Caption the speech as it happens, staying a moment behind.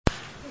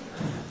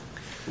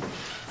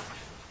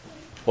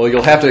Well,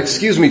 you'll have to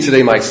excuse me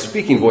today. My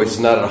speaking voice is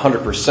not at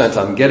 100%.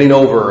 I'm getting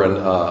over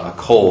a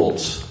cold.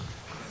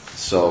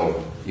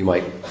 So you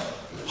might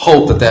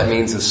hope that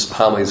means this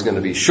homily is going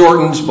to be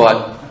shortened,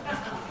 but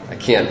I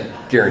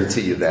can't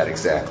guarantee you that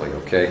exactly,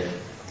 okay?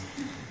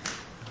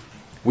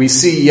 We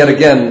see yet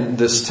again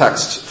this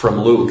text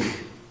from Luke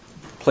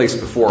placed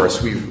before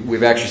us.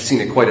 We've actually seen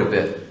it quite a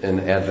bit in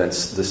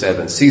this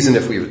Advent season,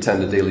 if we've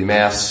attended daily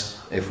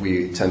Mass, if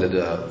we attended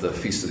the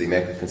Feast of the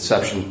Immaculate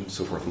Conception,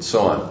 so forth and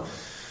so on.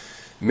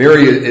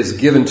 Mary is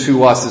given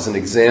to us as an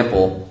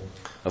example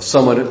of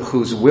someone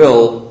whose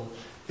will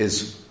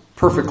is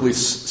perfectly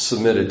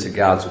submitted to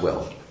God's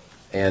will.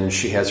 And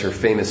she has her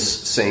famous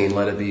saying,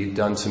 "Let it be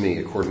done to me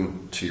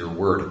according to your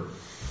word."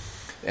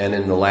 And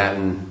in the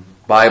Latin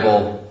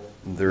Bible,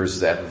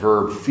 there's that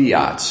verb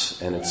fiat,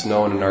 and it's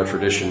known in our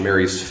tradition,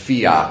 Mary's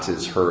fiat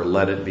is her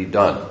 "let it be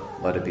done."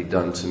 Let it be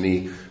done to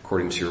me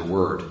according to your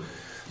word.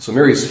 So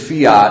Mary's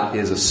fiat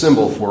is a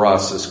symbol for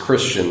us as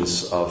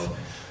Christians of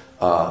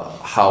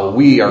how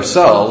we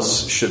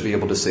ourselves should be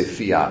able to say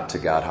fiat to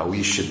God, how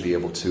we should be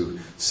able to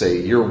say,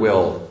 "Your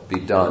will be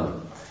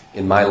done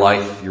in my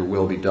life, your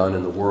will be done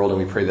in the world." And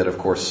we pray that, of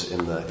course,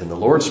 in the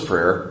Lord's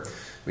Prayer.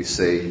 We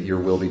say, "Your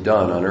will be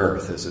done on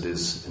earth as it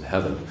is in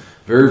heaven."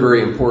 Very,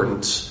 very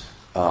important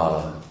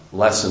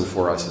lesson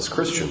for us as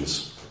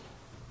Christians.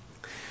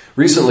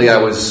 Recently, I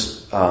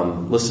was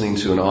listening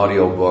to an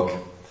audio book.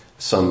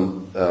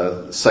 Some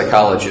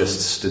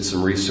psychologists did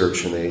some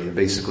research, and they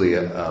basically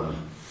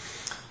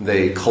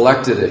they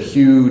collected a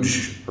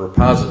huge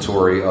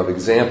repository of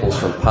examples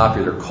from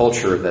popular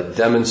culture that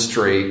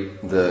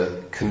demonstrate the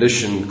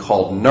condition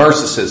called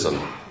narcissism.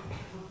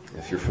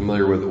 If you're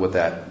familiar with what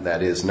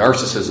that is,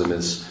 narcissism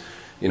is,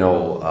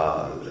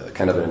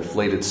 kind of an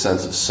inflated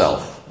sense of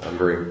self.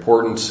 Very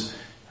important.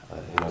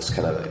 It's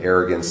kind of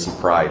arrogance and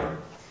pride.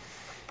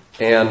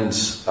 And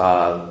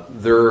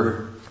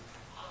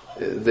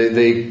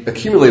they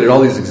accumulated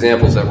all these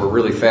examples that were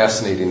really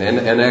fascinating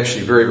and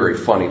actually very, very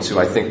funny too.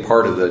 I think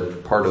part of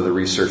the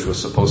research was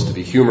supposed to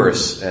be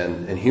humorous,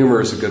 and humor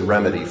is a good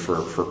remedy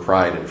for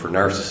pride and for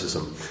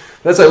narcissism.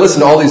 But as I listen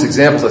to all these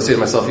examples, I say to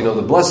myself,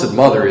 the Blessed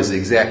Mother is the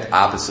exact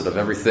opposite of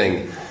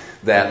everything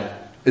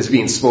that is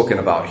being spoken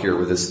about here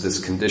with this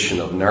condition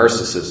of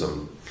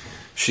narcissism.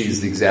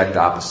 She's the exact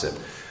opposite.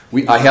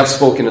 I have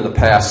spoken in the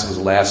past, it was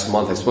last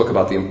month, I spoke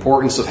about the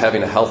importance of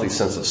having a healthy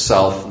sense of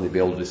self and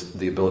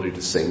the ability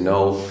to say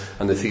no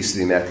on the Feast of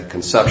the Immaculate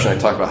Conception. I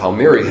talked about how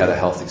Mary had a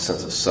healthy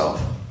sense of self.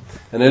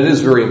 And it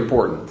is very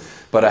important.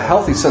 But a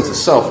healthy sense of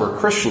self for a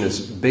Christian is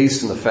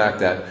based in the fact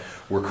that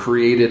we're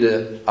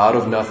created out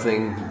of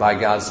nothing by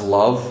God's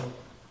love,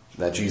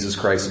 that Jesus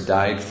Christ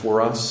died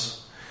for us.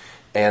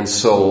 And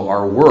so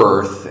our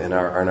worth and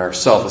our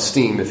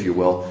self-esteem, if you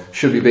will,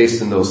 should be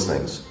based in those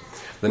things.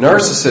 The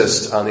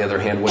narcissist, on the other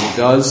hand, what he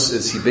does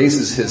is he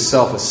bases his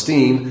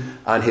self-esteem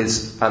on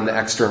the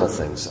external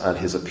things, on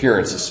his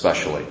appearance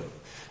especially,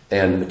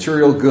 and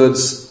material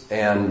goods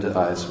and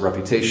his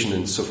reputation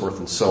and so forth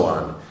and so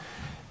on.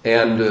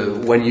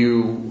 And when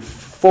you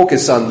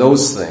focus on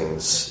those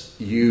things,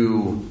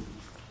 you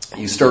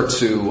start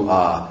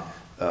to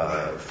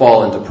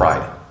fall into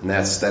pride, and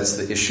that's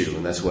the issue,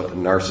 and that's what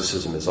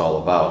narcissism is all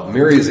about.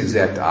 Mary is the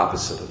exact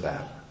opposite of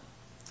that.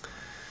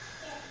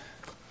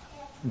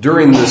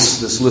 During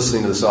this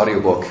listening to this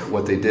audiobook,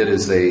 what they did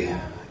is they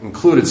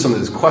included some of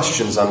these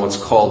questions on what's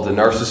called the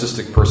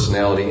Narcissistic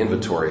Personality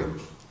Inventory.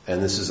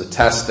 And this is a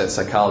test that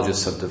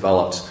psychologists have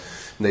developed.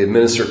 And they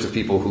administer it to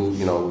people who,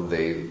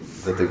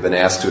 that they've been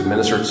asked to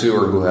administer to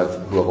or who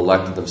have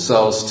elected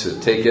themselves to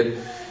take it.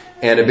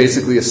 And it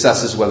basically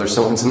assesses whether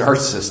someone's a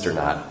narcissist or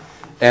not.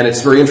 And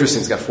it's very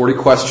interesting. It's got 40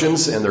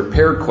 questions and they're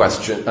paired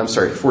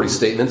 40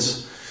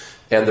 statements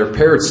and they're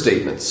paired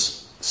statements.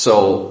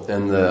 So,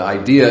 and the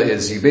idea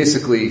is you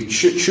basically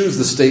choose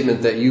the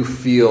statement that you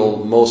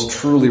feel most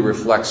truly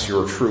reflects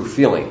your true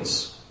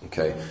feelings.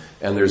 Okay?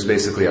 And there's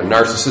basically a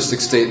narcissistic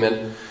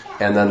statement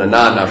and then a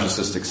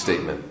non-narcissistic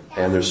statement.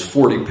 And there's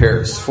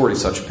 40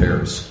 such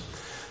pairs.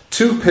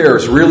 2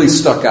 pairs really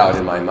stuck out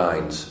in my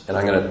mind, and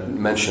I'm going to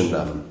mention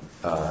them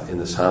in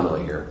this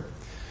homily here.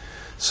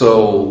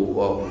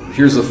 So,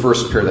 here's the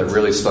first pair that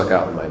really stuck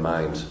out in my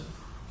mind.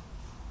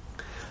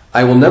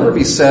 "I will never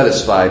be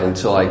satisfied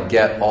until I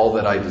get all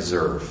that I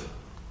deserve,"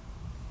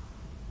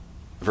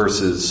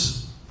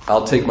 versus,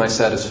 "I'll take my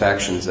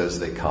satisfactions as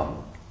they come."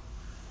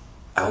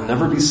 I'll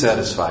never be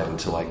satisfied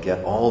until I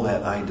get all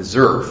that I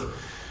deserve.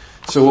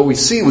 So what we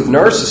see with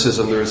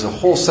narcissism, there's a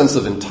whole sense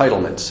of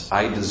entitlement.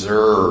 I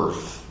deserve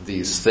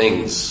these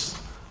things.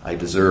 I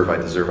deserve.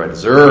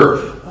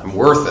 I'm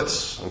worth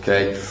it.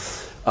 Okay?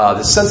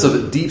 This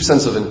deep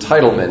sense of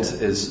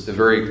entitlement is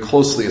very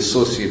closely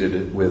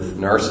associated with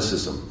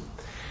narcissism.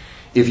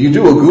 If you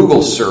do a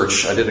Google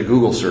search, I did a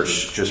Google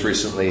search just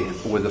recently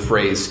with the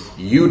phrase,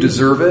 "you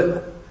deserve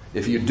it."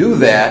 If you do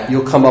that,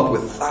 you'll come up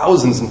with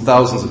thousands and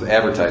thousands of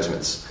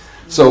advertisements.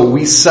 So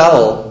we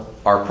sell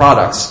our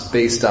products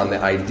based on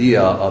the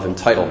idea of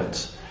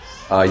entitlement.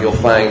 You'll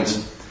find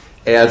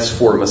ads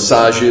for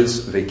massages,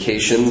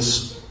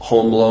 vacations,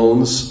 home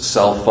loans,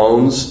 cell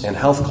phones, and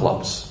health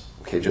clubs.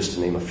 Okay, just to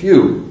name a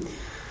few.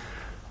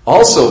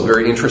 Also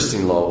very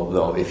interesting,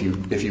 though, if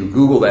you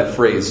Google that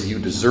phrase, "you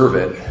deserve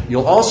it,"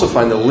 you'll also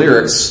find the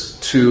lyrics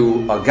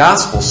to a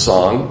gospel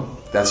song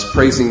that's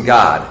praising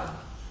God.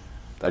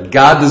 That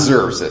God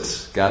deserves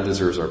it. God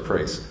deserves our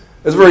praise.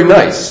 It's very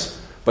nice,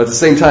 but at the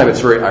same time, it's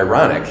very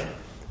ironic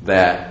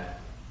that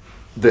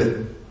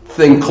the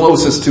thing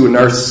closest to a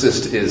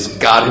narcissist is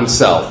God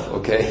himself,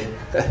 okay?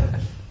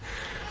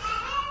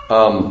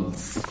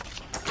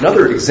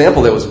 Another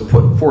example that was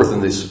put forth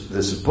in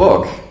this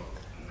book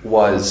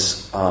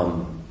was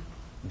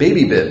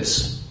baby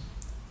bibs.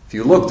 If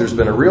you look, there's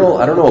been a real,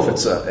 I don't know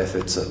if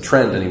it's a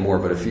trend anymore,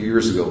 but a few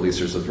years ago at least,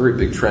 there's a very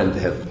big trend to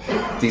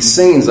have these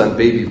sayings on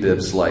baby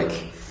bibs, like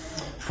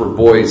for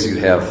boys you'd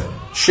have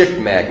chick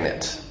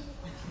magnet,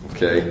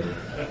 okay?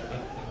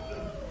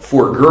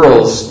 For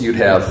girls you'd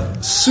have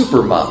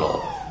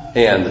supermodel,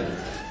 and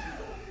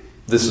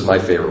this is my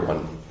favorite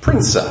one,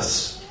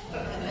 princess.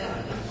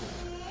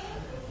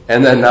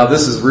 And then now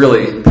this is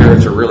really,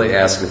 parents are really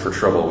asking for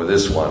trouble with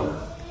this one.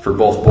 For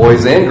both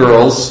boys and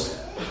girls,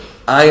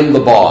 I'm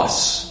the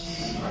boss.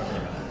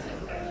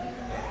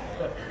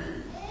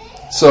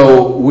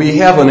 So we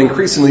have an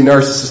increasingly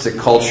narcissistic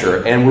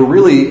culture, and we're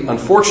really,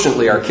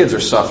 unfortunately, our kids are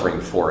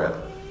suffering for it.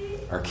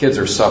 Our kids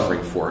are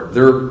suffering for it.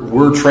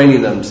 We're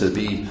training them to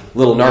be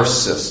little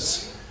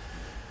narcissists.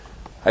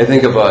 I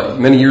think of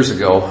many years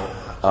ago,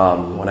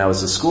 when I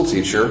was a school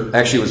teacher,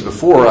 actually it was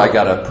before I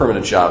got a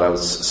permanent job, I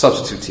was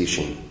substitute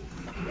teaching.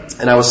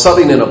 And I was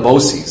subbing in a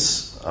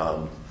BOCES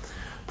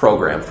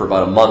program for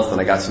about a month,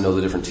 and I got to know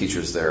the different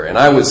teachers there. And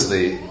I was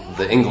the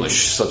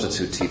English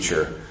substitute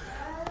teacher.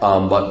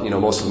 But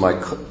most of my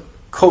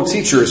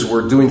co-teachers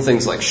were doing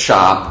things like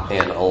shop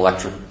and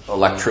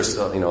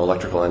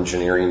electrical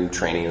engineering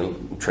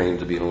training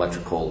to be an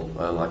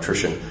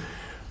electrician.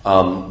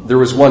 There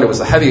was one, it was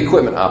a heavy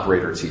equipment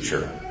operator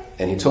teacher.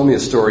 And he told me a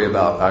story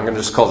about, I'm going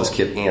to just call this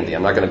kid Andy.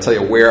 I'm not going to tell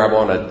you where I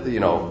want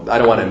to, I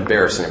don't want to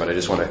embarrass anybody. I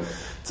just want to,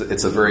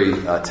 it's a very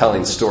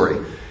telling story.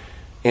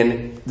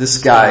 And this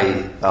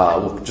guy,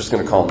 we're just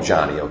going to call him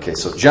Johnny. Okay,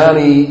 so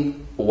Johnny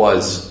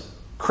was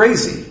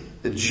crazy.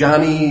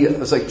 Johnny, I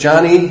was like,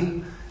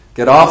 Johnny,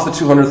 get off the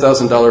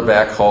 $200,000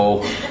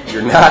 backhoe.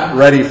 You're not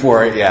ready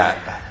for it yet.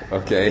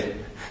 Okay?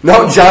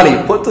 No,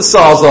 Johnny, put the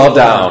sawzall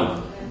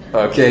down.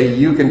 Okay?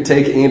 You can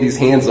take Andy's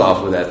hands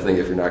off with that thing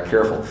if you're not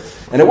careful.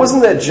 And it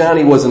wasn't that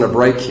Johnny wasn't a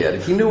bright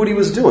kid. He knew what he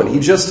was doing.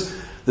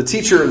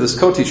 This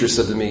co-teacher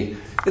said to me,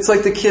 it's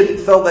like the kid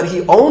felt that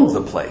he owned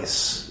the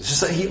place. It's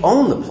just that he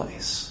owned the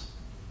place.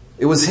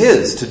 It was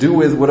his to do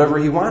with whatever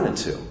he wanted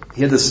to.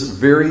 He had this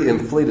very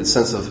inflated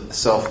sense of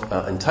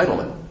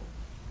self-entitlement.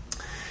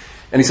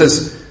 And he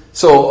says,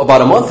 so about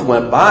a month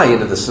went by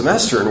into the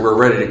semester, and we were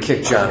ready to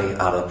kick Johnny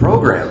out of the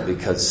program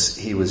because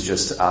he was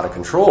just out of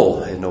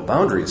control, had no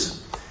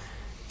boundaries.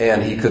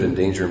 And he could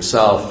endanger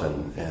himself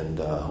and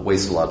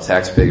waste a lot of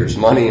taxpayers'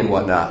 money and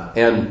whatnot.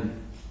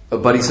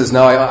 But he says,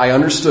 now I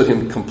understood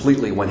him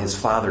completely when his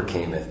father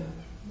came in.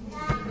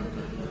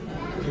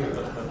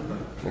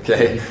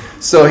 Okay?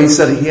 So he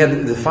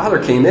said the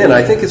father came in.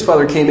 I think his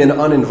father came in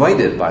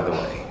uninvited, by the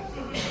way.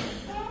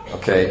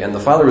 Okay? And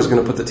the father was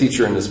going to put the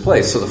teacher in his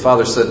place. So the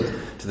father said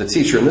to the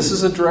teacher, and this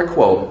is a direct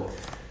quote,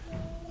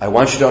 I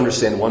want you to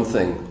understand one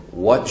thing.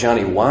 What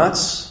Johnny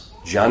wants,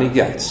 Johnny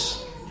gets.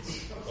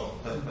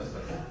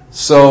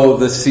 So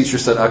this teacher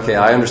said, okay,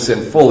 I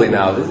understand fully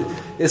now.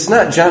 It's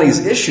not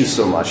Johnny's issue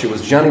so much. It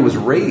was Johnny was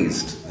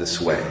raised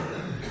this way.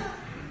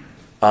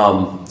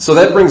 So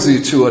that brings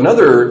you to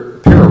another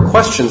pair of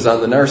questions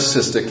on the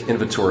narcissistic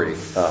inventory.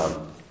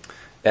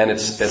 And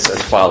it's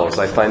as follows.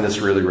 I find this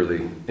really,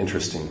 really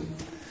interesting.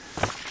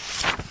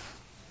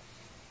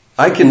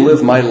 I can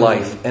live my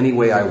life any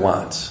way I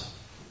want.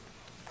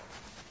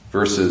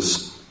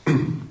 Versus,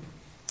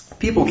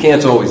 people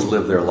can't always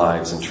live their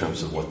lives in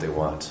terms of what they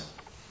want.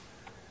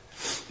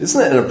 Isn't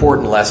that an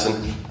important lesson?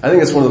 I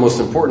think it's one of the most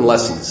important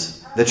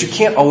lessons, that you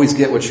can't always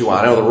get what you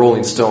want. I know the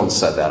Rolling Stones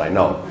said that, I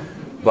know.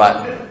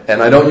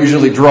 And I don't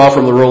usually draw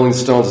from the Rolling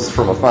Stones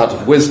from a font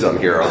of wisdom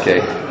here, okay?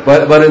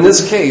 But in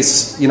this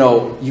case,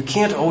 you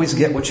can't always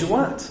get what you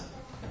want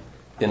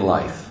in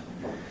life.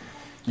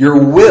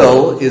 Your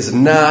will is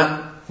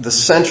not the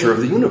center of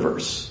the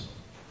universe.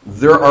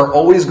 There are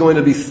always going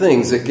to be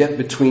things that get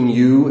between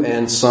you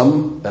and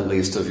some, at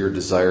least, of your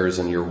desires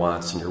and your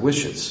wants and your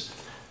wishes.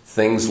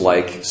 Things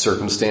like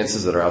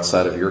circumstances that are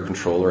outside of your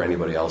control or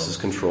anybody else's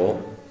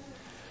control.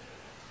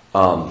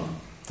 The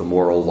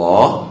moral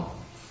law,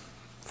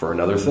 for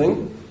another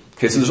thing.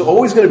 Okay, so there's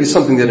always going to be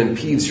something that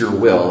impedes your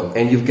will,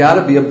 and you've got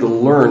to be able to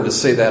learn to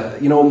say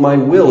that, my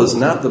will is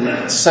not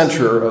the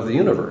center of the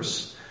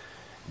universe.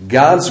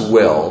 God's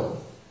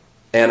will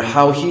and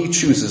how He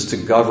chooses to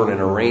govern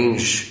and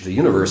arrange the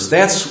universe,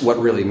 that's what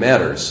really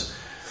matters.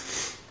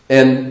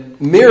 And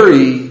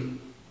Mary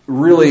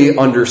really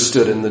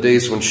understood in the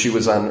days when she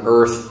was on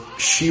earth,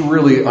 she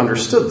really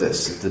understood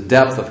this, the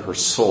depth of her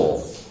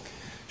soul.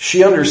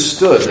 She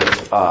understood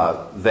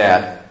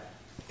that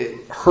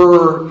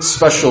her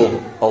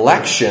special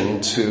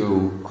election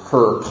to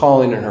her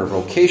calling and her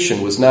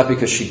vocation was not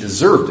because she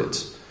deserved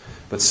it,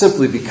 but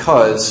simply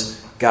because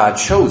God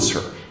chose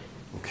her.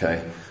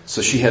 Okay?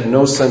 So she had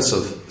no sense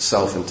of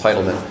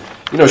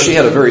self-entitlement. She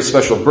had a very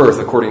special birth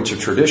according to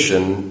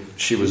tradition.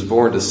 She was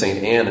born to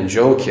St. Anne and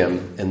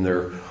Joachim when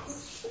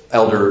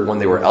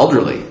they were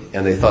elderly,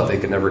 and they thought they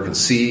could never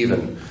conceive,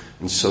 and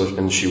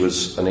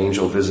an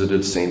angel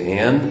visited St.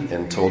 Anne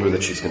and told her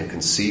that she's going to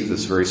conceive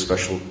this very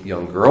special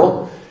young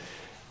girl.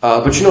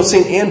 But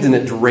St. Anne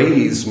didn't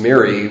raise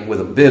Mary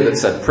with a bib that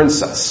said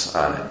princess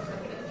on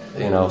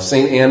it.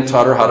 St. Anne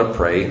taught her how to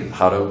pray,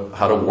 how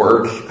to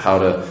work, how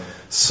to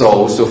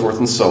sew, so forth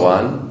and so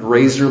on.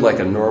 Raised her like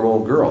a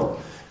normal girl.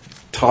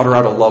 Taught her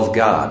how to love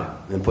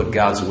God and put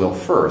God's will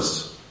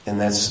first.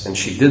 And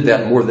she did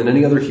that more than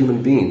any other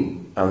human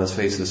being on this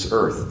face of this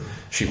earth.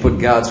 She put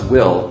God's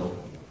will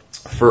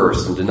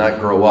first and did not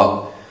grow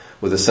up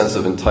with a sense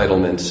of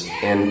entitlement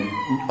and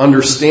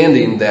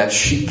understanding that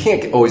she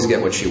can't always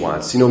get what she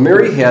wants.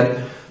 Mary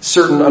had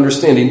certain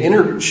understanding.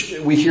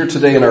 We hear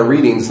today in our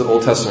readings the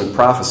Old Testament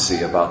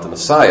prophecy about the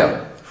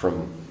Messiah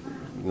from,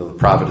 the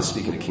prophet is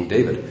speaking to King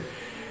David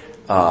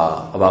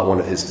about one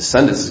of his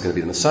descendants is going to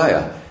be the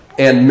Messiah.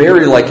 And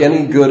Mary, like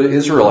any good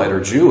Israelite or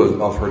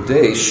Jew of her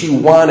day, she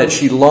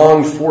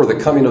longed for the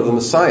coming of the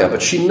Messiah.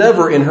 But she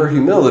never, in her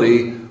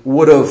humility,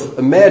 would have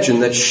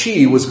imagined that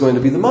she was going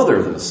to be the mother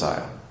of the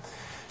Messiah.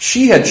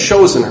 She had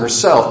chosen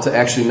herself to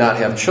actually not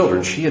have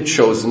children. She had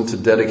chosen to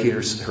dedicate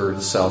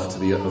herself to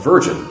be a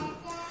virgin.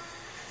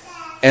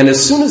 And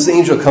as soon as the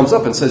angel comes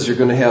up and says, you're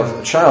going to have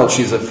a child,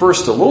 she's at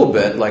first a little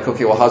bit like,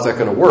 okay, well, how's that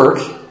going to work?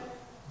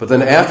 But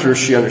then after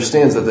she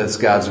understands that that's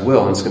God's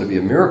will and it's going to be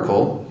a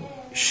miracle,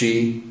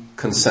 she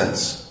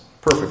consents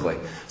perfectly.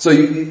 So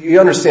you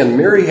understand,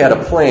 Mary had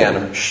a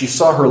plan. She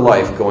saw her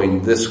life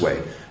going this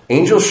way.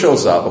 Angel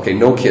shows up. Okay,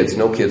 no kids.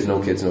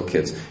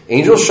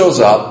 Angel shows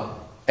up.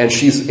 And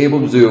she's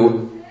able to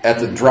do, at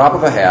the drop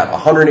of a hat,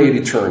 180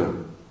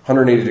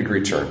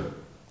 degree turn.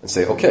 And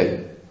say,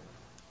 okay,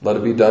 let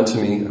it be done to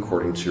me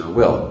according to your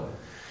will.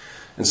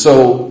 And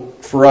so,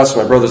 for us,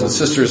 my brothers and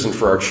sisters, and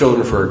for our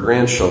children, for our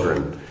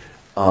grandchildren,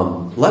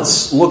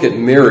 let's look at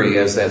Mary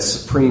as that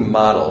supreme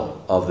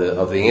model of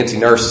the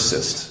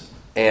anti-narcissist.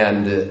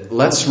 And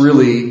let's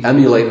really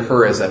emulate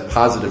her as that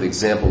positive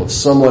example of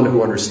someone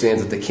who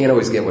understands that they can't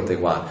always get what they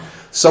want.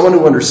 Someone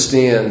who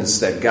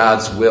understands that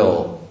God's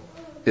will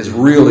is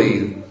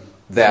really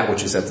that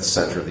which is at the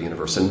center of the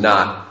universe and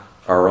not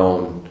our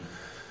own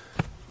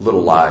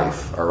little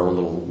life, our own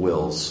little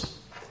wills.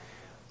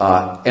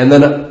 And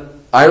then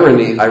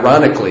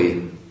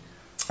ironically,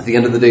 at the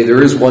end of the day,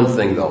 there is one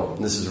thing though,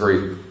 and this is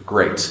very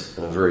great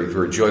and a very,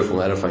 very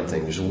joyful and edifying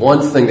thing. There's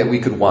one thing that we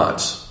could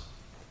want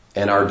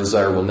and our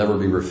desire will never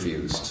be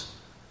refused.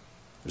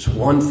 There's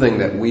one thing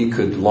that we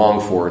could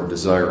long for and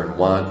desire and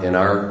want, and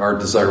our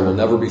desire will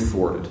never be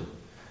thwarted.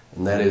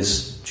 And that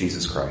is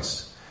Jesus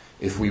Christ.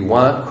 If we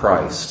want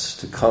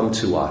Christ to come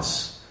to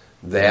us,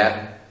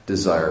 that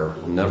desire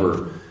will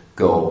never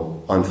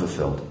go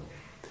unfulfilled.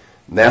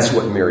 And that's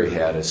what Mary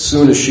had. As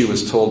soon as she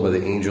was told by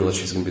the angel that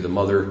she's going to be the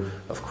mother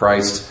of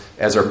Christ,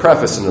 as our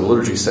preface in the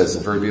liturgy says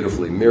very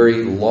beautifully,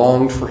 Mary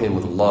longed for him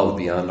with love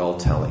beyond all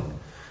telling.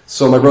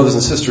 So my brothers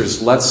and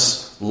sisters,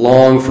 let's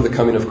long for the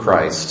coming of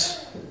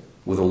Christ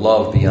with a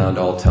love beyond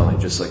all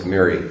telling, just like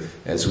Mary,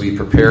 as we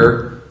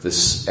prepare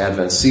this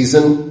Advent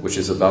season, which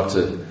is about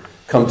to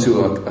come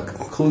to a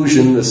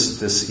conclusion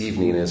this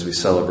evening as we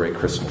celebrate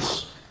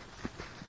Christmas.